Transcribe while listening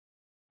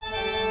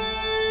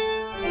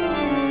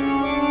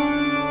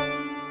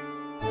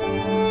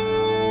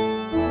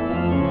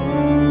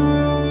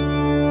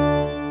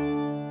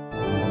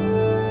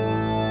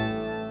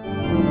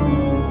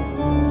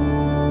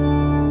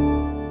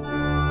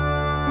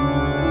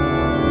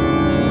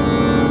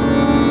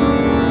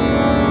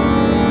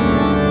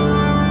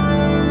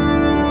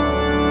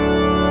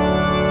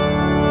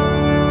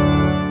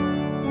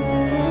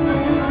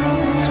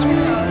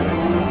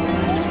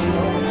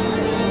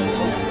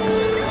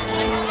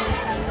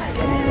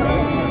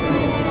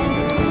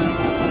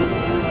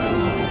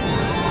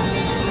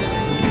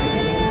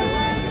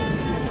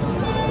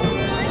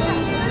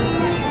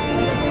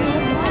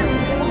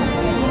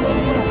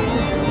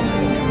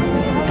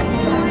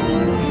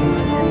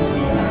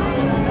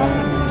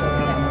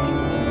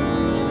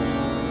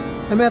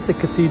I'm at the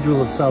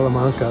Cathedral of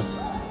Salamanca.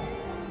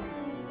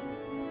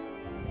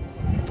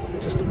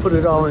 Just to put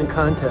it all in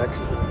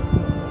context.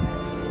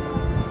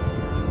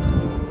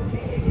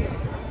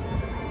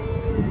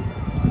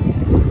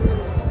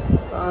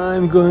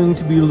 I'm going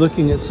to be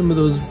looking at some of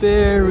those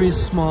very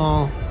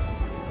small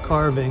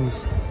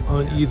carvings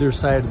on either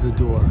side of the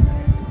door.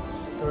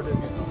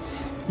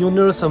 You'll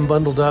notice I'm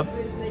bundled up.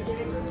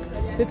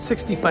 It's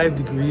 65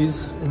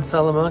 degrees in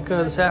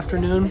Salamanca this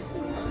afternoon,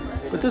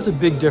 but there's a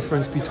big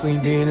difference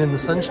between being in the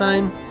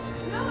sunshine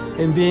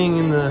and being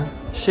in the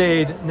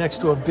shade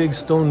next to a big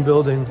stone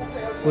building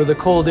where the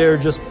cold air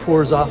just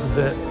pours off of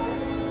it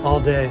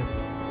all day.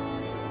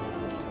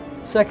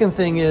 Second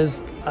thing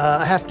is,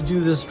 I have to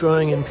do this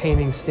drawing and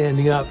painting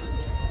standing up.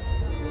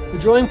 The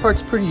drawing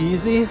part's pretty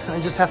easy.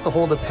 I just have to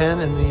hold a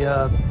pen and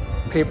the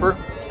paper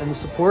and the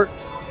support.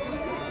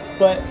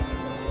 But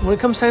when it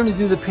comes time to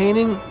do the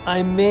painting,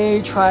 I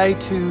may try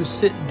to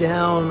sit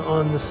down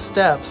on the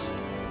steps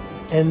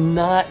and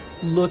not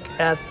look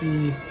at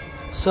the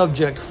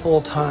subject full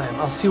time.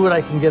 I'll see what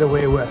I can get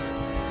away with.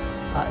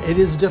 It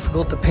is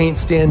difficult to paint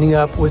standing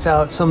up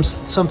without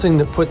something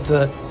to put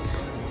the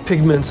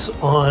pigments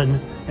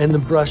on and the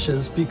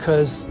brushes,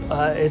 because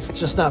it's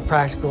just not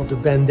practical to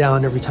bend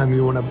down every time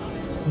you want a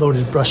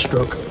loaded brush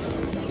stroke.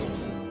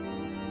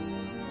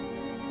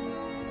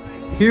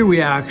 Here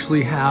we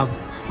actually have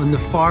on the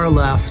far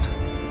left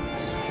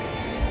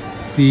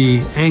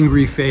the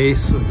angry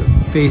face, or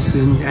the face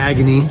in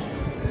agony.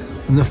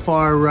 On the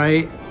far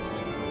right,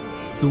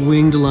 the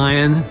winged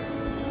lion.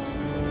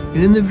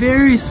 And in the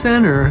very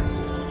center,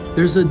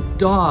 there's a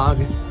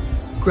dog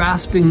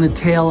grasping the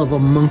tail of a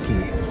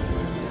monkey.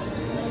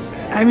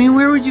 I mean,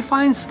 where would you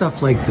find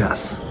stuff like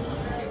this?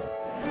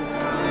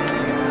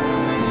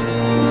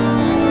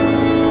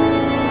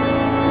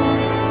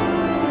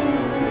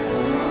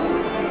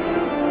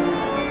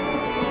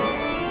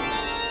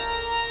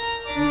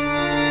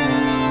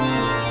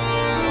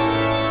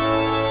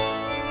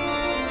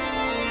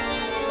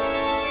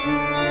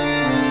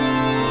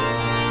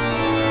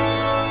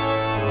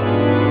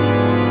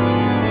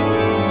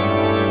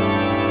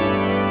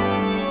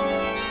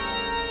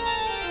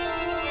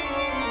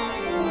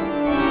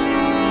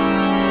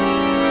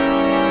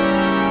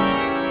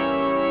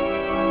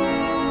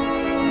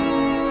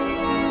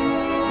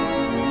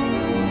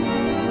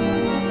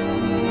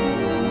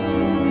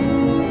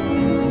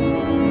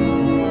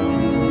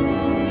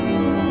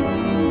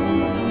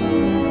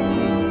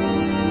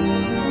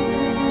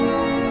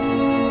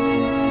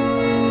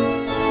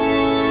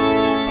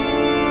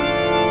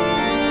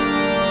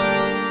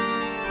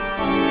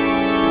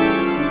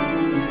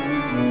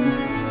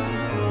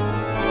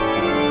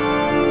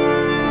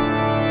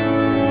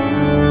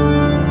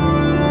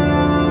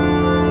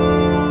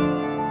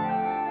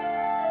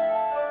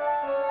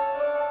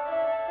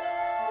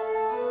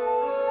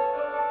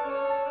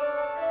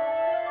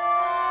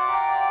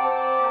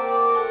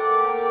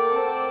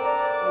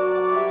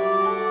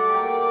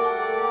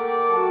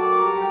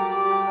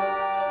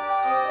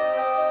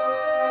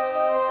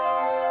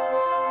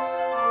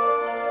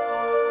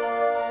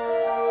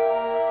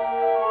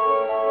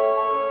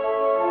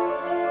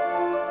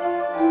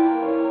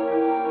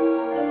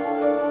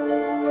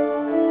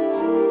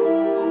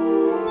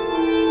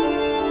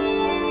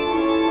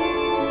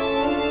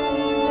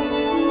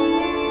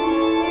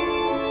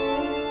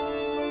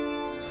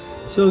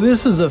 So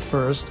this is a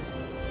first.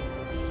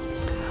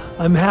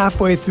 I'm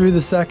halfway through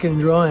the second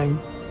drawing,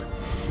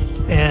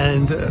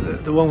 and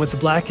the one with the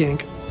black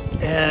ink,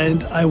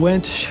 and I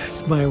went to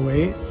shift my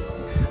weight,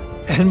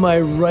 and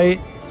my right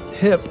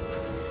hip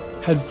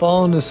had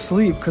fallen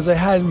asleep because I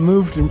hadn't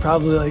moved in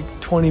probably like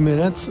 20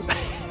 minutes.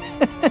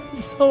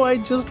 So I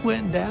just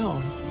went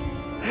down.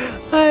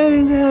 I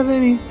didn't have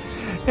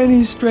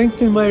any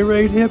strength in my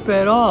right hip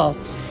at all.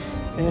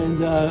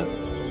 And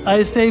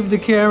I saved the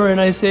camera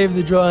and I saved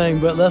the drawing,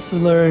 but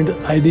lesson learned,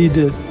 I need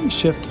to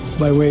shift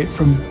my weight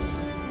from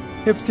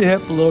hip to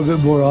hip a little bit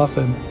more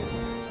often.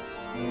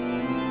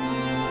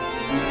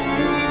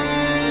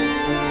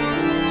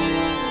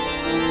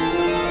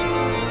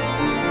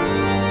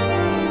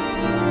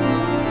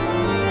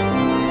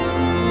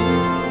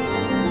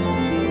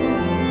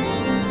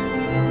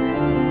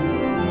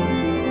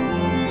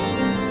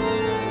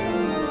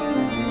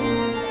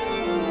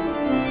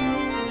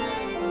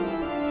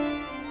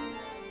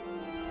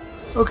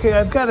 Okay,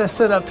 I've got a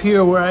setup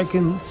here where I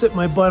can sit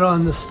my butt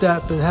on the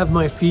step and have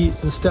my feet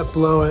the step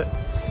below it.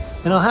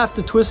 And I'll have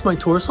to twist my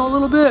torso a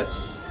little bit,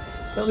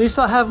 but at least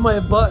I'll have my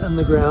butt on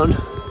the ground.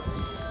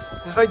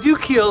 If I do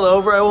keel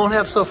over, I won't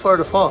have so far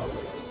to fall.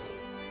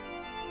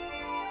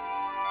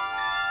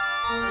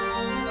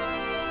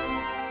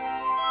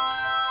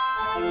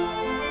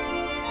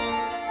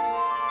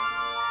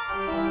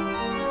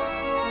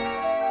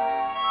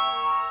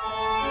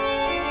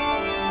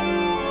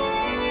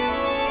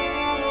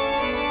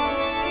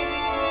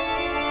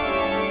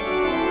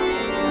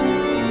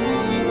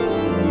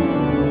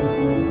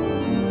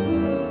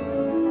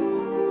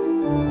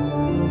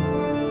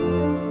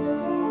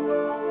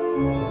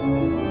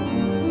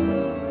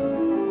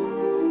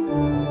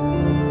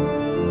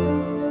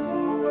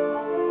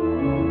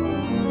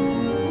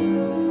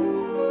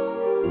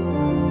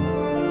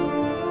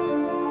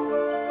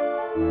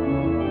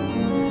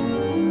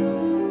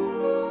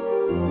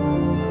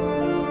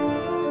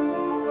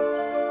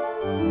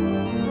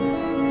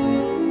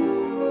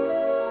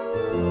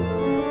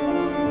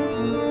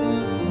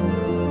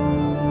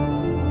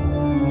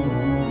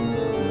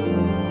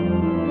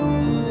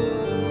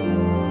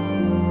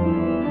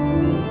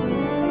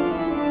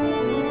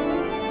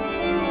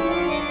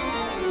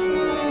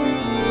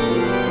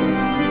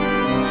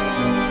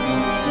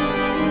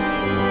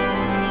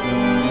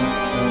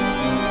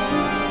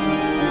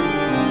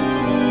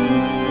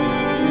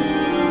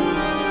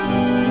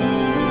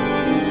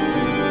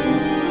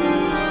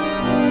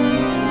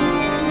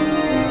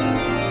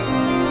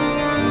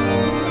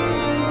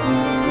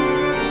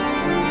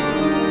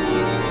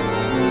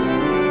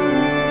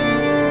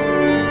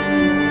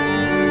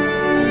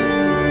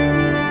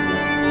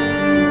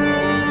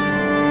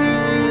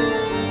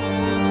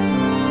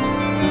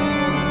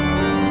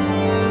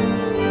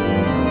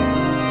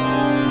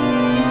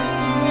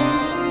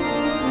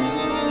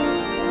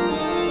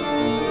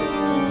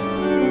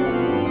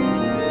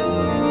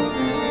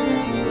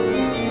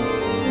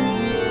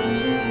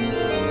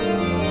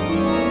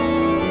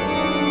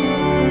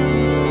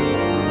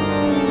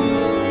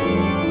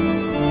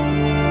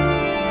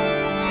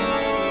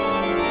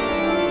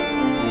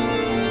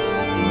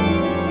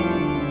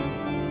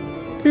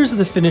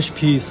 here's the finished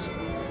piece.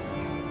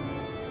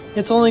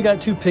 It's only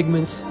got 2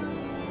 pigments,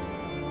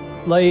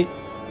 light,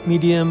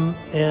 medium,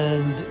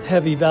 and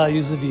heavy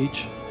values of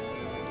each.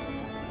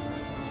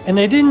 And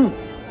I didn't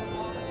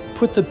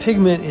put the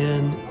pigment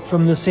in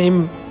from the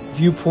same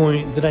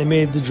viewpoint that I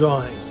made the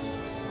drawing.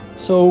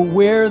 So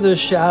where the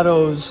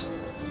shadows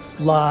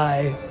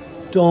lie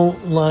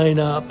don't line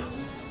up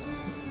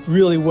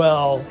really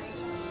well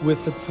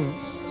with the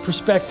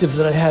perspective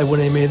that I had when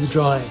I made the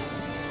drawing.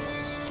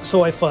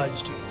 So I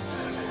fudged.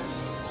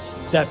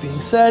 That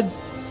being said,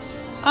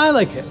 I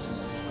like it,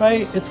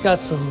 right? It's got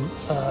some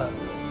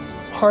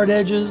hard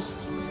edges,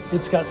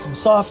 it's got some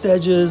soft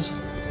edges,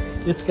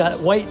 it's got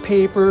white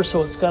paper,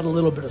 so it's got a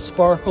little bit of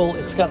sparkle,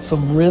 it's got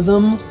some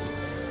rhythm,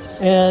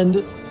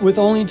 and with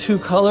only 2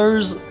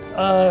 colors,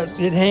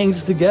 it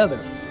hangs together.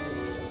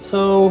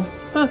 So,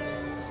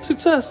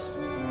 success.